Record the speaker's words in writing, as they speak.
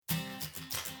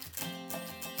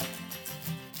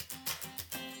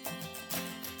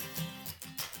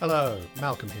Hello,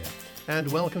 Malcolm here,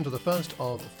 and welcome to the first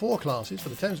of 4 classes for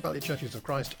the Thames Valley Churches of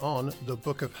Christ on the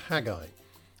Book of Haggai.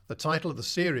 The title of the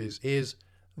series is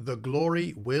The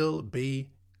Glory Will Be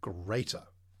Greater.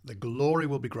 The glory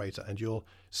will be greater, and you'll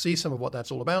see some of what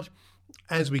that's all about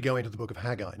as we go into the Book of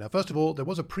Haggai. Now, first of all, there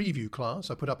was a preview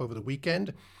class I put up over the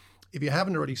weekend. If you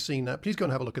haven't already seen that, please go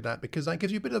and have a look at that, because that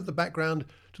gives you a bit of the background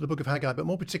to the Book of Haggai, but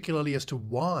more particularly as to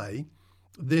why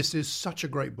this is such a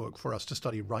great book for us to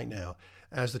study right now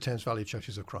as the Thames Valley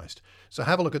Churches of Christ. So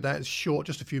have a look at that. It's short,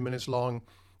 just a few minutes long,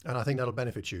 and I think that'll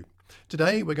benefit you.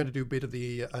 Today, we're going to do a bit of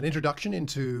an introduction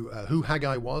into who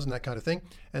Haggai was and that kind of thing,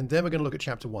 and then we're going to look at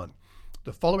chapter 1.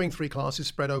 The following 3 classes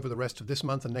spread over the rest of this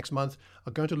month and next month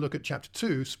are going to look at chapter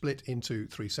 2 split into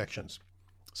 3 sections.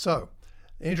 So,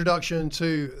 introduction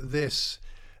to this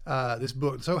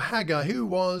book. So Haggai, who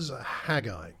was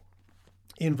Haggai?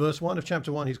 In verse 1 of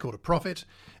chapter 1, he's called a prophet,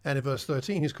 and in verse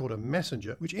 13, he's called a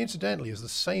messenger, which incidentally is the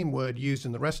same word used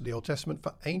in the rest of the Old Testament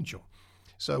for angel.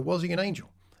 So was he an angel?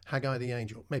 Haggai the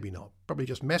angel? Maybe not. Probably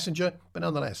just messenger, but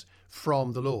nonetheless,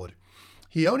 from the Lord.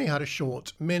 He only had a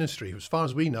short ministry. As far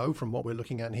as we know from what we're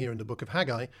looking at here in the book of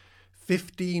Haggai,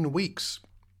 15 weeks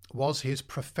was his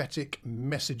prophetic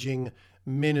messaging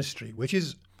ministry, which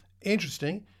is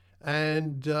interesting,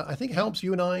 and I think helps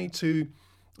you and I to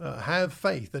have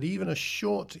faith that even in a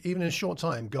short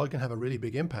time, God can have a really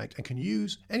big impact and can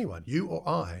use anyone, you or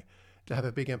I, to have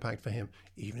a big impact for him,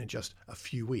 even in just a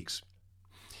few weeks.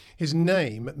 His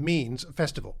name means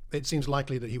festival. It seems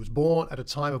likely that he was born at a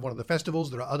time of one of the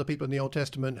festivals. There are other people in the Old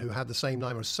Testament who had the same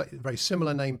name or a very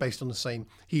similar name based on the same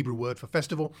Hebrew word for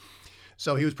festival.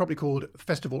 So he was probably called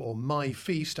Festival or My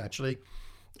Feast, actually,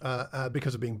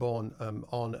 because of being born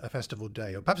on a festival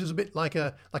day. Or perhaps it's a bit like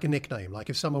a nickname, like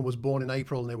if someone was born in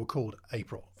April and they were called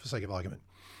April, for sake of argument.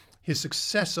 His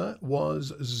successor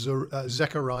was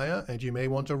Zechariah, and you may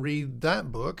want to read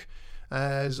that book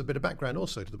as a bit of background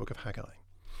also to the book of Haggai.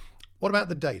 What about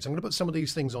the dates? I'm going to put some of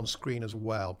these things on screen as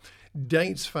well.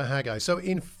 Dates for Haggai. So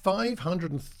in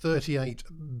 538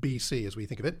 BC, as we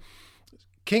think of it,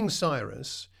 King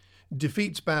Cyrus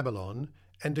defeats Babylon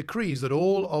and decrees that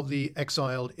all of the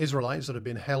exiled Israelites that have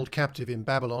been held captive in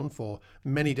Babylon for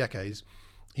many decades,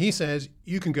 he says,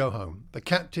 you can go home. The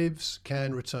captives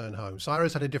can return home.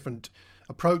 Cyrus had a different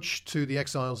approach to the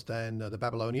exiles than the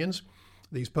Babylonians.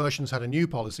 These Persians had a new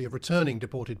policy of returning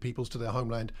deported peoples to their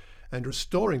homeland and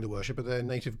restoring the worship of their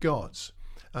native gods.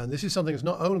 And this is something that's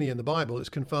not only in the Bible, it's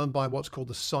confirmed by what's called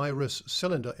the Cyrus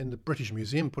Cylinder in the British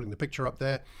Museum, putting the picture up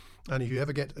there. And if you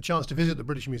ever get a chance to visit the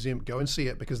British Museum, go and see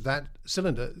it, because that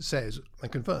cylinder says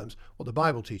and confirms what the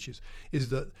Bible teaches, is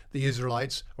that the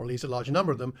Israelites, or at least a large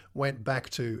number of them, went back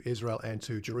to Israel and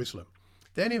to Jerusalem.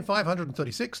 Then in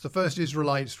 536, the first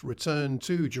Israelites returned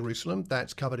to Jerusalem.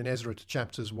 That's covered in Ezra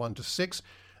chapters 1 to 6.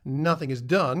 Nothing is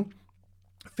done.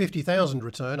 50,000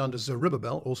 return under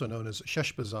Zerubbabel, also known as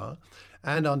Sheshbazzar,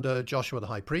 and under Joshua the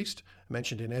high priest,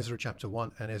 mentioned in Ezra chapter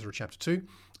 1 and Ezra chapter 2.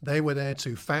 They were there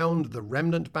to found the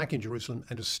remnant back in Jerusalem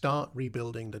and to start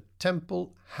rebuilding the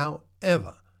temple.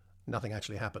 However, nothing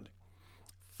actually happened.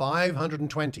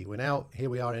 520, here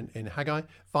we are in Haggai,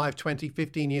 520,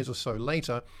 15 years or so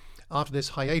later, after this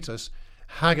hiatus,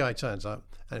 Haggai turns up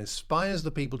and inspires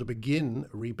the people to begin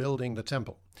rebuilding the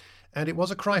temple. And it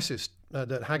was a crisis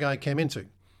that Haggai came into.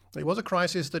 It was a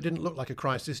crisis that didn't look like a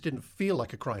crisis, didn't feel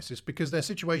like a crisis, because their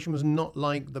situation was not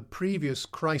like the previous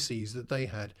crises that they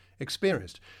had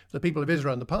experienced. The people of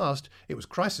Israel in the past, it was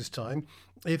crisis time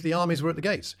if the armies were at the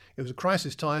gates. It was a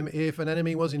crisis time if an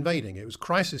enemy was invading. It was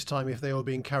crisis time if they were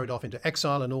being carried off into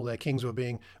exile and all their kings were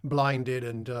being blinded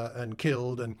and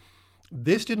killed. And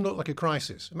this didn't look like a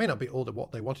crisis. It may not be all that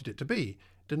what they wanted it to be.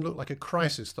 It didn't look like a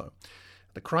crisis, though.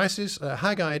 The crisis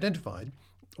Haggai identified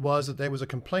was that there was a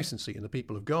complacency in the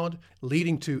people of God,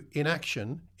 leading to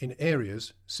inaction in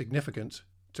areas significant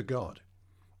to God.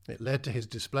 It led to his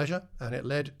displeasure, and it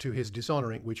led to his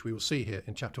dishonoring, which we will see here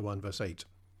in chapter 1, verse 8.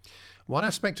 One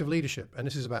aspect of leadership, and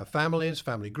this is about families,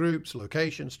 family groups,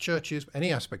 locations, churches,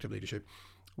 any aspect of leadership,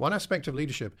 one aspect of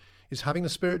leadership is having the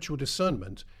spiritual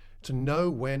discernment to know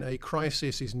when a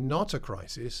crisis is not a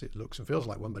crisis, it looks and feels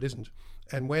like one but isn't,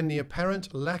 and when the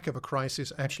apparent lack of a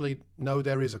crisis actually know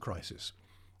there is a crisis.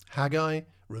 Haggai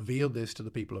revealed this to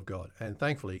the people of God, and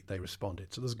thankfully they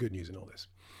responded. So there's good news in all this.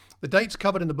 The dates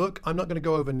covered in the book, I'm not going to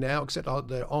go over now, except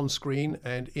they're on screen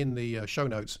and in the show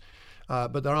notes,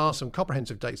 but there are some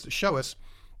comprehensive dates that show us,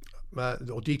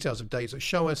 or details of dates that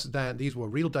show us that these were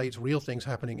real dates, real things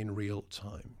happening in real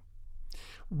time.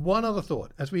 One other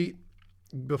thought,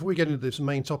 before we get into this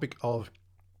main topic of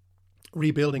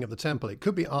rebuilding of the temple, it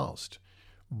could be asked,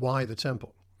 why the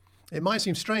temple? It might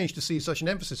seem strange to see such an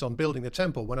emphasis on building the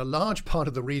temple when a large part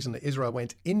of the reason that Israel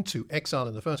went into exile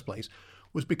in the first place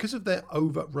was because of their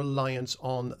over-reliance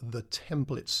on the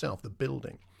temple itself, the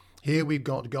building. Here we've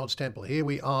got God's temple. Here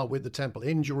we are with the temple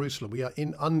in Jerusalem. We are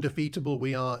undefeatable.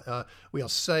 We are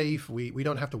safe. We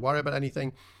don't have to worry about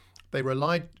anything. They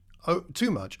relied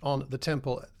too much on the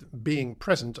temple being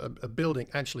present, a building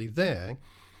actually there.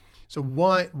 So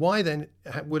why then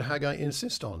would Haggai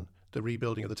insist on the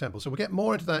rebuilding of the temple? So we'll get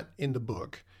more into that in the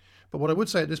book. But what I would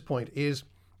say at this point is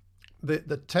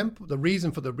the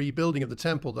reason for the rebuilding of the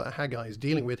temple that Haggai is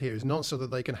dealing with here is not so that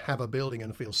they can have a building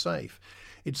and feel safe.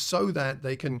 It's so that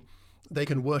they can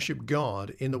worship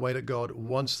God in the way that God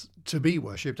wants to be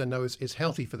worshipped and knows it's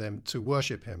healthy for them to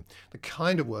worship him. The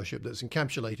kind of worship that's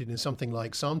encapsulated in something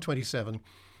like Psalm 27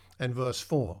 and verse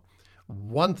 4.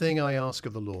 One thing I ask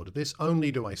of the Lord, this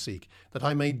only do I seek, that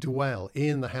I may dwell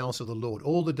in the house of the Lord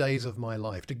all the days of my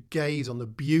life, to gaze on the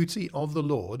beauty of the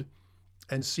Lord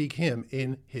and seek him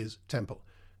in his temple.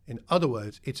 In other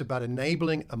words, it's about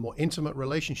enabling a more intimate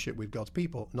relationship with God's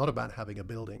people, not about having a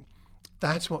building.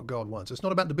 That's what God wants. It's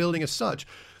not about the building as such,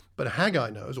 but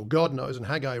Haggai knows, or God knows, and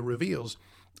Haggai reveals,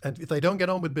 and if they don't get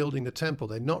on with building the temple,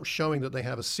 they're not showing that they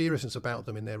have a seriousness about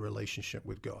them in their relationship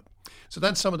with God. So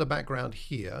that's some of the background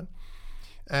here.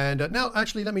 And now,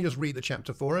 actually, let me just read the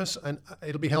chapter for us, and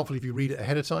it'll be helpful if you read it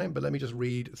ahead of time, but let me just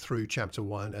read through chapter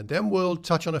 1, and then we'll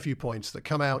touch on a few points that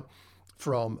come out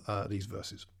from these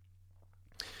verses.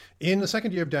 In the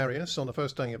second year of Darius, on the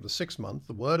first day of the 6th month,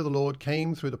 the word of the Lord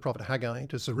came through the prophet Haggai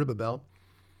to Zerubbabel,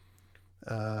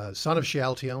 son of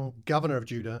Shealtiel, governor of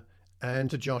Judah, and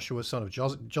to Joshua, son of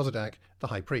Jozadak, the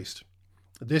high priest.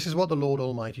 This is what the Lord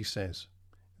Almighty says.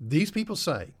 These people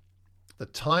say, the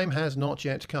time has not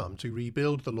yet come to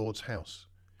rebuild the Lord's house.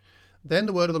 Then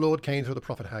the word of the Lord came through the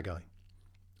prophet Haggai.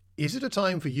 Is it a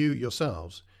time for you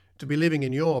yourselves to be living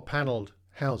in your panelled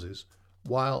houses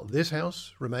while this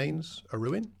house remains a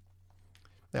ruin?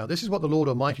 Now, this is what the Lord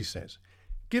Almighty says.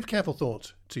 Give careful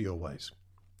thought to your ways.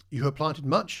 You have planted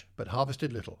much, but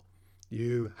harvested little.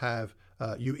 You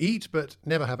eat, but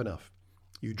never have enough.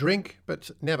 You drink,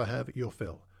 but never have your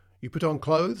fill. You put on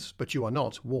clothes, but you are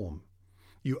not warm.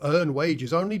 You earn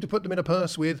wages only to put them in a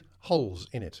purse with holes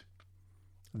in it.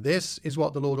 This is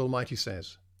what the Lord Almighty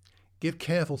says. Give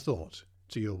careful thought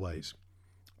to your ways.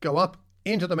 Go up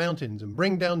into the mountains and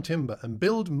bring down timber and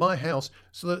build my house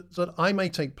so that I may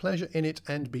take pleasure in it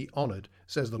and be honored,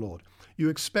 says the Lord. You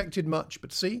expected much,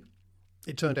 but see,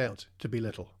 it turned out to be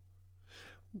little.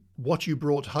 What you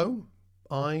brought home,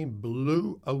 I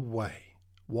blew away.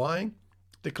 Why?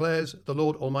 Declares the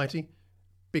Lord Almighty,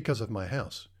 because of my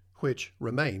house, which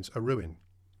remains a ruin,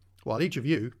 while each of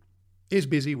you is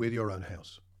busy with your own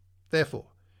house. Therefore,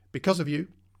 because of you,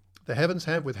 the heavens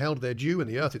have withheld their dew and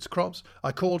the earth its crops.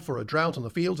 I called for a drought on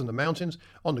the fields and the mountains,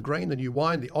 on the grain, the new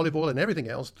wine, the olive oil, and everything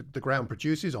else the ground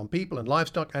produces, on people and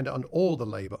livestock, and on all the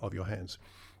labor of your hands.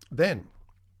 Then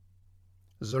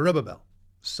Zerubbabel,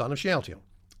 son of Shealtiel,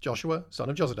 Joshua, son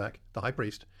of Jozadak, the high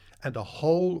priest, and the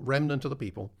whole remnant of the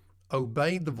people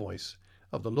obeyed the voice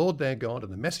of the Lord their God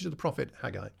and the message of the prophet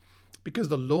Haggai, because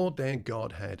the Lord their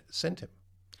God had sent him.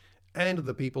 And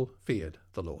the people feared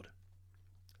the Lord.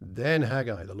 Then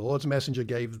Haggai, the Lord's messenger,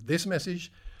 gave this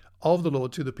message of the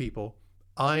Lord to the people,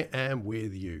 I am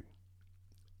with you,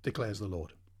 declares the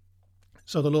Lord.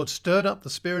 So the Lord stirred up the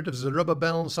spirit of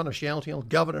Zerubbabel, son of Shealtiel,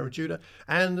 governor of Judah,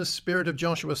 and the spirit of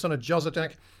Joshua, son of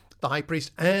Jozadak, the high priest,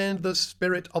 and the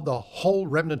spirit of the whole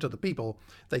remnant of the people.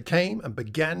 They came and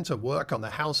began to work on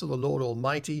the house of the Lord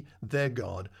Almighty, their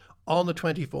God, on the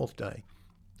 24th day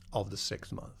of the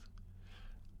 6th month.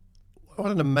 What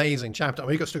an amazing chapter. I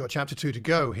mean, we've still got chapter 2 to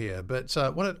go here, but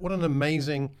what an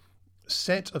amazing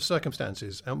set of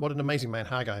circumstances, and what an amazing man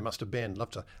Haggai must have been. Love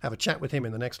to have a chat with him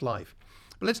in the next life.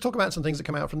 But let's talk about some things that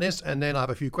come out from this, and then I have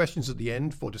a few questions at the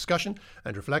end for discussion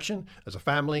and reflection as a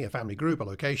family group, a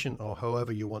location, or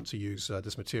however you want to use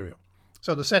this material.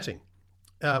 So the setting.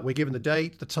 We're given the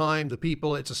date, the time, the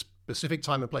people. It's a specific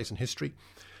time and place in history.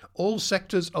 All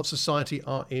sectors of society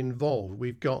are involved.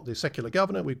 We've got the secular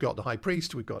governor, we've got the high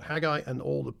priest, we've got Haggai, and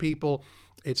all the people.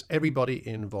 It's everybody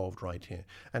involved right here.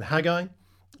 And Haggai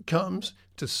comes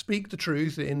to speak the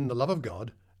truth in the love of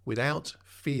God without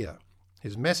fear.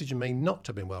 His message may not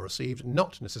have been well received,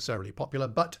 not necessarily popular,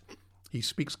 but he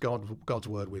speaks God's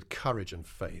word with courage and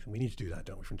faith. And we need to do that,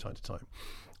 don't we, from time to time.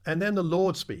 And then the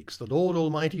Lord speaks. The Lord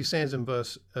Almighty says in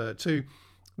verse 2,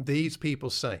 these people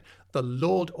say, the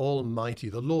Lord Almighty,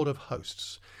 the Lord of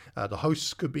hosts. The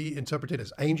hosts could be interpreted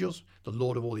as angels, the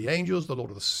Lord of all the angels, the Lord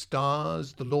of the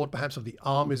stars, the Lord perhaps of the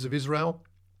armies of Israel.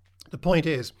 The point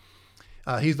is,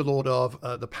 He's the Lord of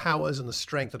the powers and the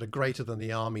strength that are greater than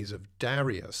the armies of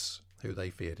Darius, who they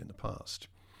feared in the past.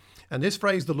 And this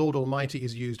phrase, the Lord Almighty,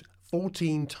 is used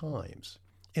 14 times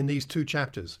in these two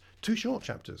chapters, two short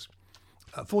chapters.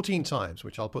 14 times,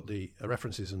 which I'll put the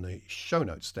references in the show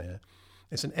notes there.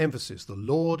 It's an emphasis. The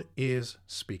Lord is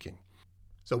speaking.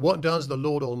 So what does the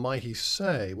Lord Almighty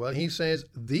say? Well, he says,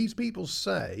 these people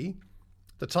say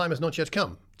the time has not yet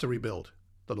come to rebuild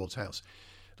the Lord's house.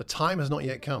 The time has not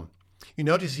yet come. You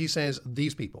notice he says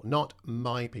these people, not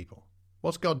my people.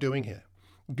 What's God doing here?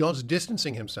 God's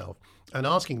distancing himself and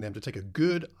asking them to take a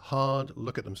good, hard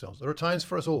look at themselves. There are times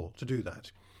for us all to do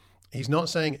that. He's not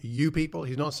saying you people.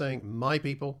 He's not saying my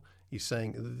people. He's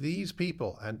saying these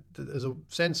people. And there's a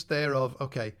sense there of,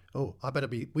 okay,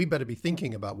 we better be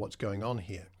thinking about what's going on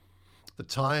here. The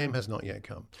time has not yet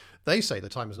come. They say the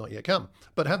time has not yet come.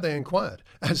 But have they inquired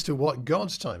as to what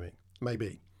God's timing may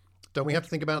be? Don't we have to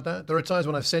think about that? There are times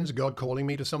when I sense God calling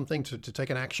me to something, to take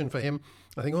an action for him.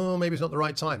 I think, maybe it's not the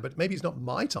right time, but maybe it's not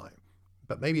my time,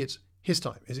 but maybe it's his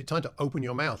time. Is it time to open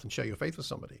your mouth and share your faith with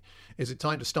somebody? Is it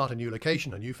time to start a new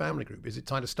location, a new family group? Is it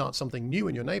time to start something new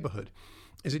in your neighborhood?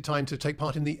 Is it time to take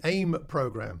part in the AIM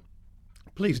program?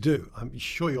 Please do. I'm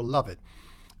sure you'll love it.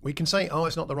 We can say,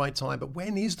 it's not the right time, but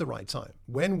when is the right time?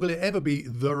 When will it ever be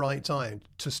the right time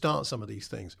to start some of these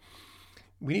things?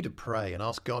 We need to pray and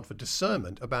ask God for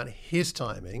discernment about his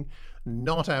timing,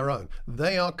 not our own.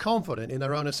 They are confident in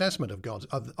their own assessment of God's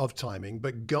of timing,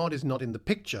 but God is not in the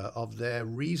picture of their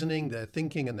reasoning, their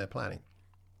thinking, and their planning.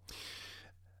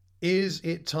 Is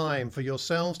it time for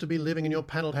yourselves to be living in your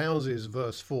paneled houses,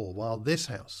 verse 4, while this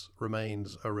house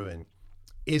remains a ruin?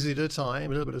 Is it a time? A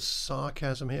little bit of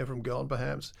sarcasm here from God,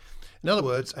 perhaps. In other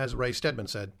words, as Ray Stedman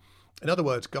said,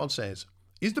 God says,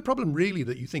 is the problem really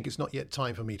that you think it's not yet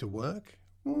time for me to work?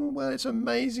 Well, it's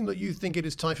amazing that you think it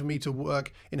is time for me to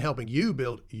work in helping you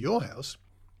build your house.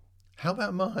 How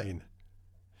about mine?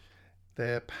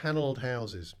 They're panelled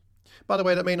houses. By the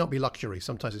way, that may not be luxury.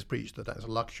 Sometimes it's preached that that's a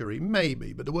luxury.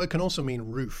 Maybe, but the word can also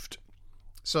mean roofed.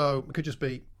 So it could just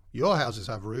be, your houses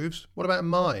have roofs. What about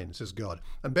mine, says God.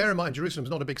 And bear in mind,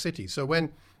 Jerusalem's not a big city. So when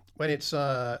it's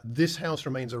this house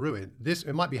remains a ruin,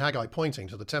 it might be Haggai pointing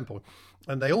to the temple.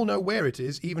 And they all know where it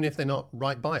is, even if they're not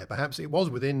right by it. Perhaps it was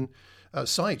within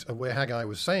sight of where Haggai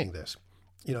was saying this.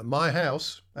 My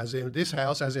house, as in this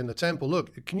house, as in the temple,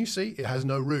 look, can you see? It has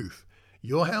no roof.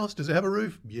 Your house, does it have a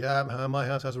roof? Yeah, my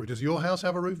house has a roof. Does your house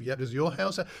have a roof? Yeah, does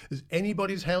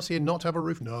anybody's house here not have a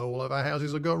roof? No, all of our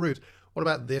houses have got roofs. What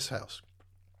about this house?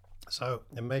 So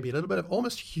there may be a little bit of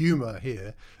almost humor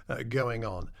here going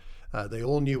on. They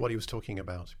all knew what he was talking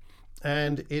about.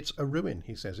 And it's a ruin,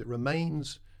 he says. It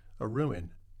remains a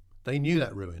ruin. They knew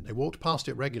that ruin. They walked past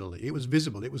it regularly. It was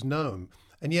visible. It was known.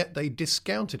 And yet they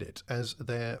discounted it as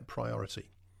their priority.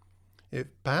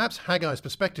 Perhaps Haggai's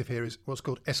perspective here is what's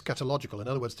called eschatological. In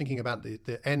other words, thinking about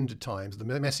the end times, the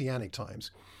messianic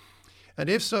times. And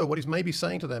if so, what he's maybe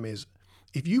saying to them is,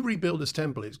 if you rebuild this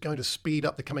temple, it's going to speed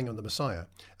up the coming of the Messiah.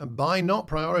 And by not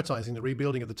prioritizing the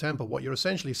rebuilding of the temple, what you're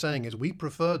essentially saying is we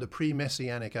prefer the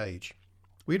pre-messianic age.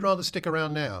 We'd rather stick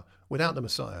around now without the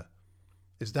Messiah.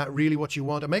 Is that really what you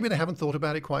want? And maybe they haven't thought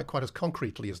about it quite as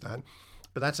concretely as that,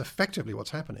 but that's effectively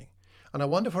what's happening. And I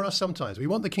wonder for us sometimes, we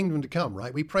want the kingdom to come,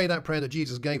 right? We pray that prayer that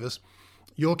Jesus gave us,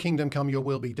 your kingdom come, your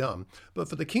will be done. But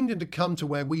for the kingdom to come to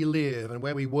where we live and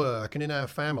where we work and in our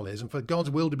families, and for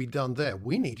God's will to be done there,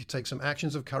 we need to take some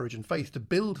actions of courage and faith to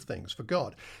build things for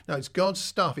God. Now, it's God's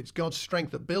stuff, it's God's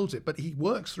strength that builds it, but he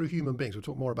works through human beings. We'll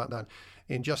talk more about that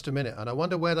in just a minute. And I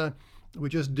wonder whether we're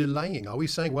just delaying. Are we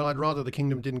saying, well, I'd rather the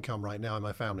kingdom didn't come right now in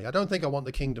my family. I don't think I want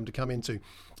the kingdom to come into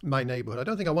my neighborhood. I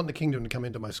don't think I want the kingdom to come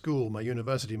into my school, my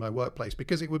university, my workplace,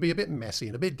 because it would be a bit messy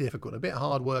and a bit difficult, a bit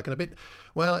hard work and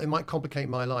it might complicate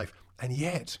my life. And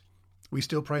yet we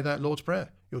still pray that Lord's Prayer.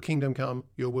 Your kingdom come,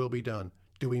 your will be done.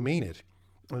 Do we mean it?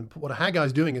 And what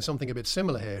Haggai's doing is something a bit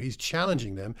similar here. He's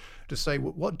challenging them to say,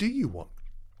 well, what do you want?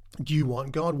 Do you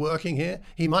want God working here?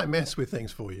 He might mess with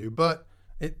things for you, but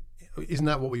isn't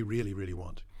that what we really, really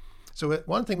want? So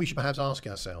one thing we should perhaps ask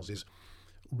ourselves is,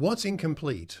 what's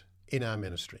incomplete in our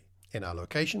ministry, in our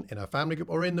location, in our family group,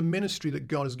 or in the ministry that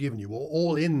God has given you, or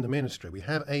all in the ministry? We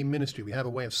have a ministry. We have a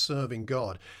way of serving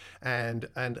God and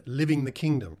living the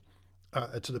kingdom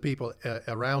to the people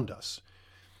around us.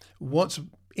 What's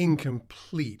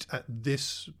incomplete at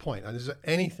this point? And is there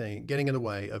anything getting in the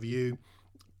way of you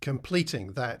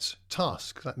completing that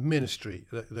task, that ministry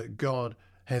that God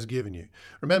has given you?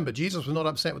 Remember, Jesus was not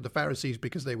upset with the Pharisees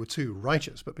because they were too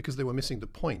righteous, but because they were missing the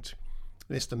point.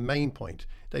 And it's the main point.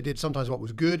 They did sometimes what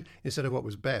was good instead of what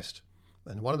was best.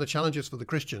 And one of the challenges for the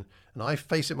Christian, and I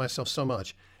face it myself so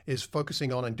much, is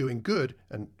focusing on and doing good.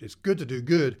 And it's good to do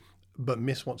good, but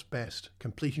miss what's best,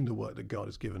 completing the work that God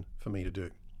has given for me to do.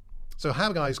 So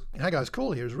Haggai's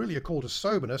call here is really a call to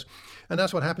soberness. And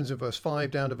that's what happens in verse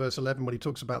 5 down to verse 11 when he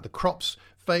talks about the crops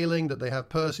failing, that they have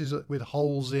purses with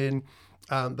holes in.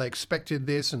 They expected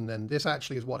this, and then this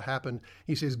actually is what happened.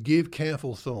 He says, give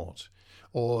careful thought,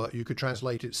 or you could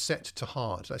translate it, set to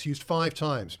heart. That's used 5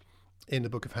 times in the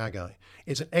book of Haggai.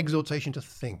 It's an exhortation to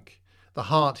think. The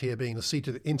heart here being the seat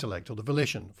of the intellect or the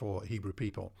volition for Hebrew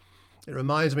people. It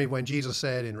reminds me of when Jesus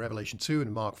said in Revelation 2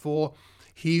 and Mark 4,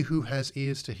 he who has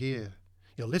ears to hear.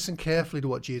 Listen carefully to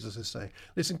what Jesus is saying.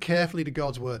 Listen carefully to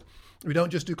God's word. We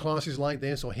don't just do classes like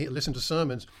this or listen to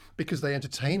sermons because they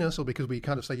entertain us or because we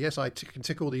kind of say, yes, I can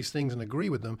tick all these things and agree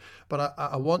with them, but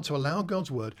I want to allow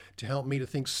God's word to help me to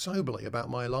think soberly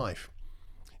about my life.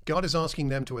 God is asking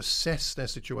them to assess their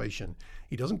situation.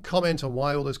 He doesn't comment on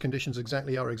why all those conditions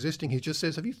exactly are existing. He just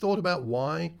says, have you thought about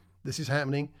why this is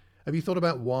happening? Have you thought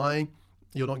about why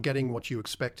you're not getting what you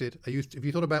expected? Have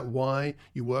you thought about why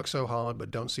you work so hard but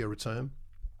don't see a return?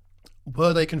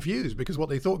 Were they confused because what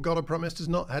they thought God had promised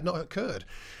had not occurred?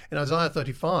 In Isaiah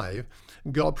 35,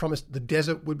 God promised the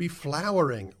desert would be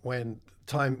flowering when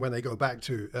they go back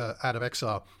to out of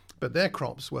exile, but their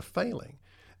crops were failing.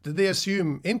 Did they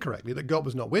assume incorrectly that God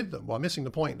was not with them while missing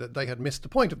the point that they had missed the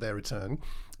point of their return,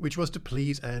 which was to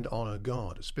please and honor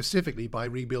God, specifically by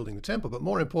rebuilding the temple, but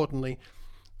more importantly,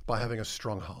 by having a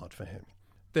strong heart for him?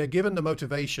 They're given the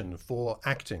motivation for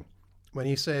acting when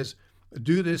he says,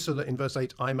 do this so that in verse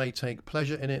 8, I may take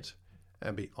pleasure in it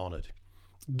and be honored.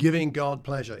 Giving God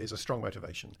pleasure is a strong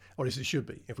motivation, or as it should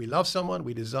be. If we love someone,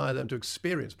 we desire them to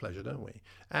experience pleasure, don't we?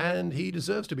 And he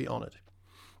deserves to be honored.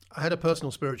 I had a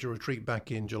personal spiritual retreat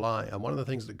back in July, and one of the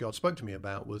things that God spoke to me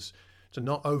about was to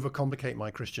not overcomplicate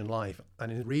my Christian life.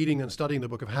 And in reading and studying the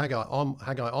book of Haggai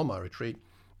on my retreat,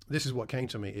 this is what came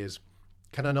to me is,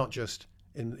 can I not just,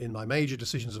 in my major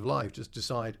decisions of life, just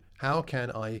decide, how can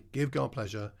I give God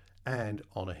pleasure and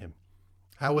honor him?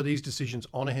 How will these decisions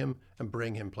honor him and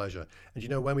bring him pleasure?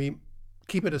 And when we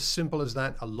keep it as simple as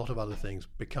that, a lot of other things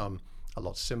become a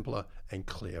lot simpler and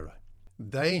clearer.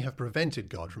 They have prevented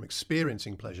God from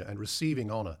experiencing pleasure and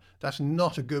receiving honor. That's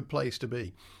not a good place to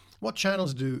be. What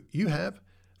channels do you have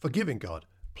for giving God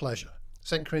pleasure?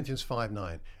 2 Corinthians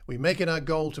 5:9. We make it our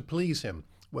goal to please him,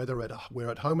 whether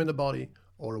we're at home in the body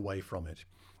or away from it.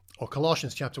 Or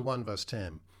Colossians chapter 1, verse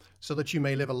 10. So that you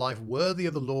may live a life worthy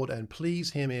of the Lord and please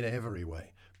him in every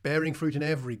way, bearing fruit in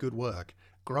every good work,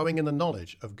 growing in the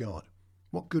knowledge of God.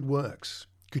 What good works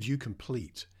could you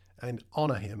complete and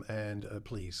honor him and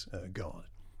please God?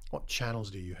 What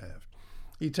channels do you have?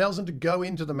 He tells them to go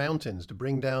into the mountains to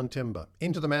bring down timber,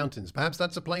 into the mountains. Perhaps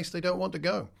that's a place they don't want to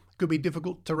go. Could be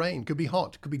difficult terrain, could be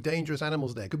hot, could be dangerous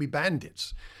animals there, could be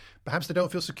bandits. Perhaps they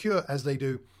don't feel secure as they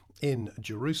do in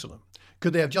Jerusalem.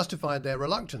 Could they have justified their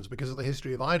reluctance because of the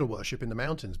history of idol worship in the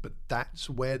mountains? But that's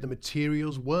where the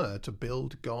materials were to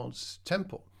build God's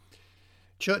temple.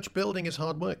 Church building is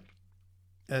hard work.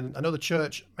 And I know the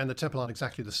church and the temple aren't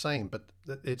exactly the same, but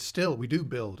it's still, we do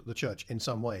build the church in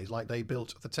some ways, like they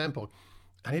built the temple.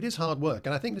 And it is hard work.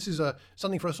 And I think this is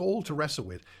something for us all to wrestle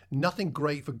with. Nothing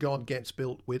great for God gets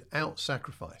built without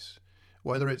sacrifice.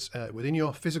 Whether it's within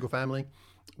your physical family,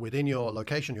 within your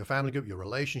location, your family group, your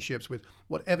relationships, with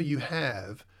whatever you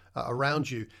have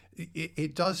around you,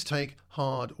 it does take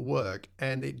hard work,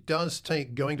 and it does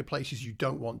take going to places you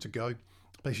don't want to go,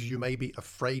 places you may be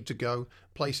afraid to go,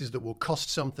 places that will cost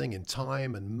something in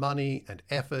time and money and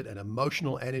effort and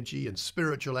emotional energy and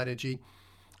spiritual energy.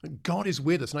 God is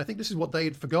with us, and I think this is what they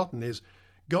had forgotten is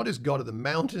God is God of the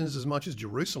mountains as much as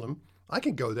Jerusalem. I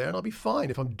can go there and I'll be fine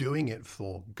if I'm doing it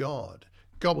for God.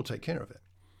 God will take care of it.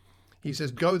 He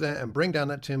says, go there and bring down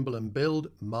that timber and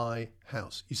build my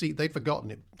house. You see, they'd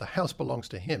forgotten it. The house belongs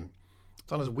to him.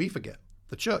 Sometimes we forget.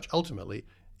 The church ultimately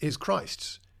is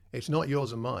Christ's. It's not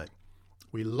yours and mine.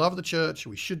 We love the church.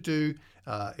 We should do.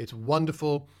 It's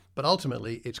wonderful. But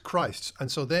ultimately, it's Christ's.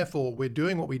 And so therefore, we're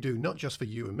doing what we do, not just for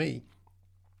you and me,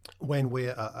 when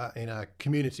we're in a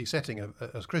community setting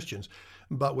as Christians,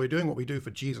 but we're doing what we do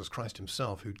for Jesus Christ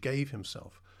himself, who gave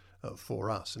himself for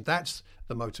us. And that's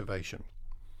the motivation.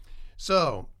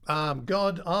 So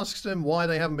God asks them why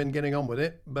they haven't been getting on with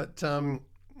it, but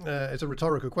it's a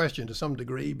rhetorical question to some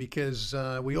degree because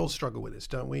we all struggle with this,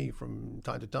 don't we, from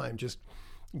time to time, just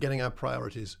getting our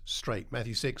priorities straight.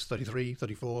 Matthew 6, 33,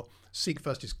 34, seek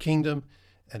first his kingdom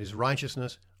and his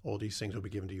righteousness, all these things will be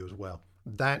given to you as well.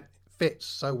 That fits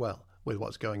so well with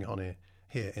what's going on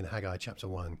here in Haggai chapter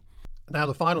 1. Now,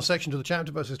 the final section to the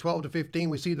chapter, verses 12 to 15,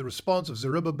 we see the response of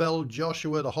Zerubbabel,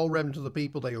 Joshua, the whole remnant of the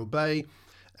people. They obey,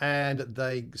 and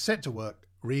they set to work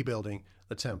rebuilding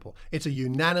the temple. It's a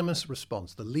unanimous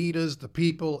response. The leaders, the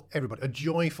people, everybody, a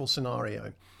joyful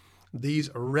scenario. These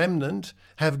remnant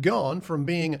have gone from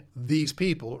being these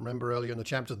people. Remember earlier in the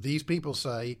chapter, these people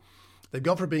say, they've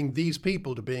gone from being these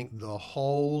people to being the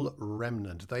whole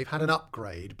remnant. They've had an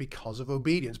upgrade because of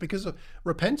obedience, because of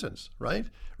repentance, right?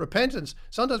 Repentance,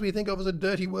 sometimes we think of as a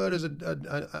dirty word, as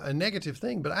a negative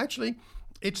thing, but actually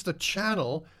it's the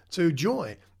channel to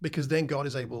joy, because then God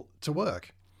is able to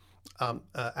work.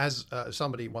 As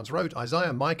somebody once wrote,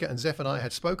 Isaiah, Micah, and Zephaniah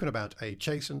had spoken about a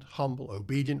chastened, humble,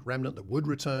 obedient remnant that would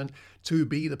return to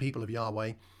be the people of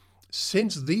Yahweh.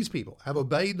 Since these people have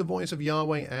obeyed the voice of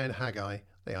Yahweh and Haggai,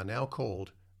 they are now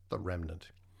called the remnant.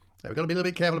 Now, we've got to be a little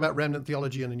bit careful about remnant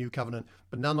theology in the New Covenant,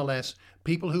 but nonetheless,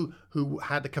 people who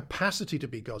had the capacity to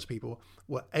be God's people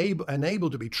were able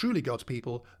to be truly God's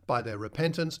people by their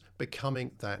repentance, becoming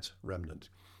that remnant.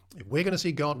 If we're going to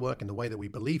see God work in the way that we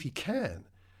believe he can,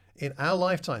 in our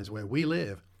lifetimes where we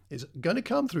live, is going to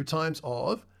come through times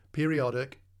of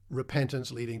periodic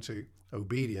repentance leading to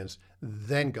obedience,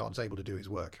 then God's able to do his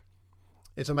work.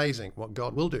 It's amazing what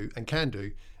God will do and can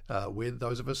do with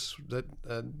those of us that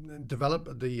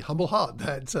develop the humble heart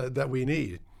that we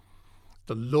need.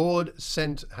 The Lord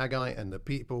sent Haggai, and the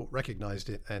people recognized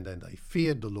it, and then they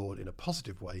feared the Lord in a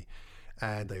positive way,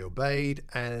 and they obeyed,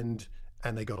 and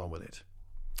they got on with it.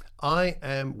 I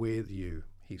am with you,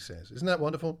 he says. Isn't that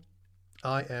wonderful?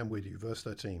 I am with you. Verse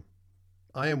 13.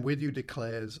 I am with you,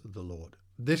 declares the Lord.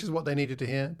 This is what they needed to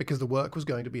hear, because the work was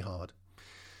going to be hard.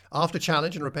 After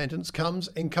challenge and repentance comes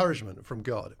encouragement from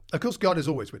God. Of course, God is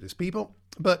always with his people,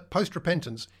 but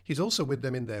post-repentance, he's also with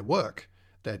them in their work,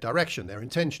 their direction, their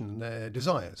intention, their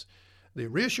desires. The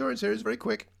reassurance here is very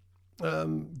quick.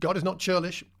 God is not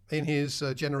churlish in his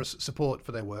generous support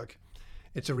for their work.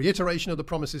 It's a reiteration of the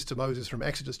promises to Moses from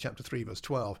Exodus chapter 3, verse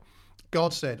 12.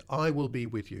 God said, I will be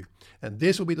with you, and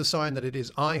this will be the sign that it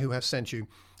is I who have sent you.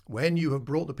 When you have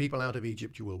brought the people out of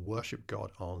Egypt, you will worship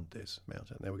God on this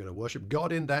mountain. Then we're going to worship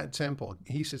God in that temple.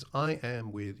 He says, I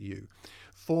am with you.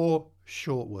 4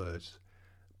 short words,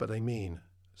 but they mean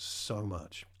so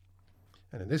much.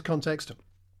 And in this context,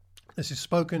 this is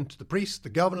spoken to the priests, the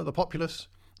governor, the populace,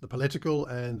 the political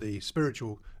and the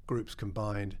spiritual groups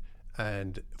combined,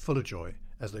 and full of joy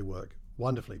as they work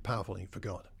wonderfully, powerfully for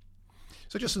God.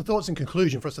 So just some thoughts in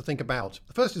conclusion for us to think about.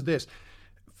 The first is this.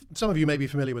 Some of you may be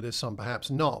familiar with this, some perhaps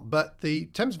not, but the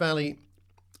Thames Valley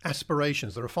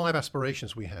aspirations, there are 5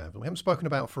 aspirations we have, and we haven't spoken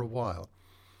about for a while.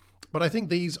 But I think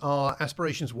these are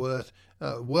aspirations worth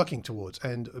working towards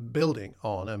and building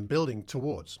on and building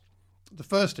towards. The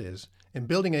first is, in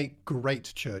building a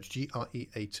great church,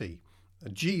 G-R-E-A-T.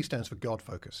 G stands for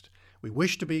God-focused. We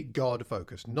wish to be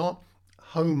God-focused, not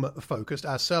home-focused,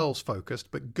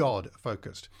 ourselves-focused, but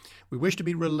God-focused. We wish to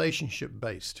be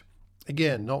relationship-based.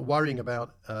 Again, not worrying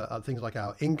about things like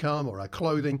our income or our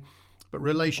clothing, but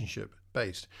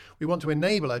relationship-based. We want to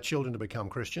enable our children to become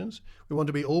Christians. We want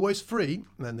to be always free,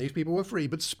 and these people were free,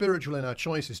 but spiritual in our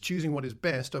choices, choosing what is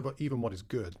best over even what is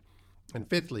good. And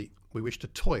fifthly, we wish to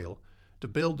toil to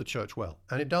build the church well.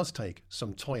 And it does take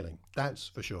some toiling, that's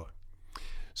for sure.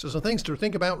 So some things to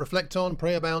think about, reflect on,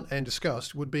 pray about, and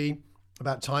discuss would be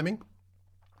about timing.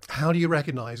 How do you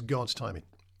recognize God's timing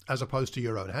as opposed to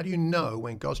your own? How do you know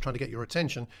when God's trying to get your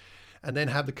attention, and then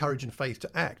have the courage and faith to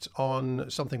act on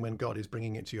something when God is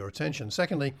bringing it to your attention?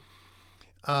 Secondly,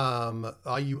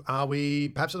 are we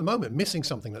perhaps at the moment missing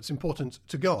something that's important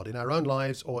to God in our own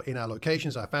lives or in our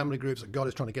locations, our family groups that God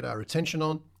is trying to get our attention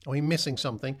on? Are we missing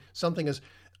something as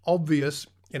obvious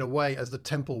in a way as the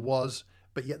temple was,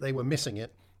 but yet they were missing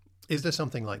it? Is there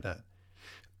something like that?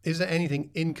 Is there anything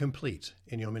incomplete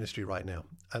in your ministry right now,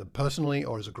 personally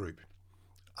or as a group?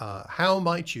 How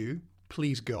might you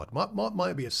please God? What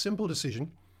might be a simple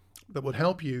decision that would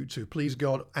help you to please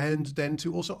God and then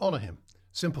to also honor him?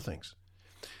 Simple things.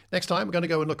 Next time, we're going to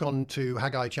go and look on to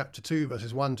Haggai chapter 2,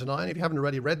 verses 1 to 9. If you haven't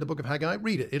already read the book of Haggai,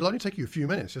 read it. It'll only take you a few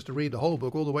minutes just to read the whole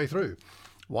book all the way through.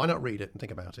 Why not read it and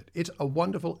think about it? It's a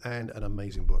wonderful and an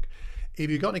amazing book. If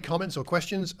you've got any comments or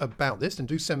questions about this, then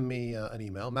do send me an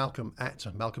email,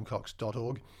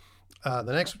 malcolm@malcolmcox.org.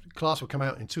 The next class will come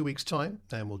out in 2 weeks' time,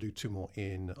 and we'll do 2 more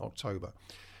in October.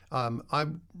 I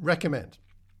recommend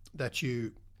that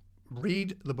you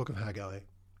read the book of Haggai,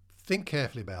 think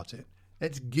carefully about it.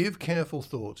 Let's give careful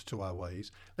thought to our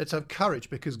ways. Let's have courage,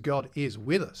 because God is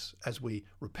with us as we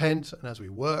repent and as we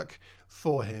work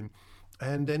for him.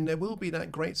 And then there will be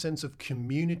that great sense of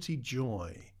community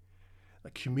joy a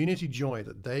community joy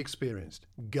that they experienced,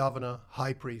 governor,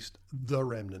 high priest, the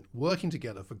remnant, working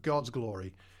together for God's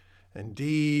glory.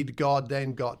 Indeed, God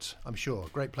then got, I'm sure,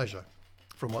 great pleasure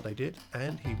from what they did,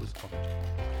 and he was honored.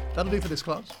 That'll do for this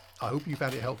class. I hope you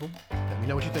found it helpful. Let me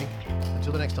know what you think.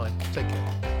 Until the next time, take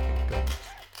care. God bless.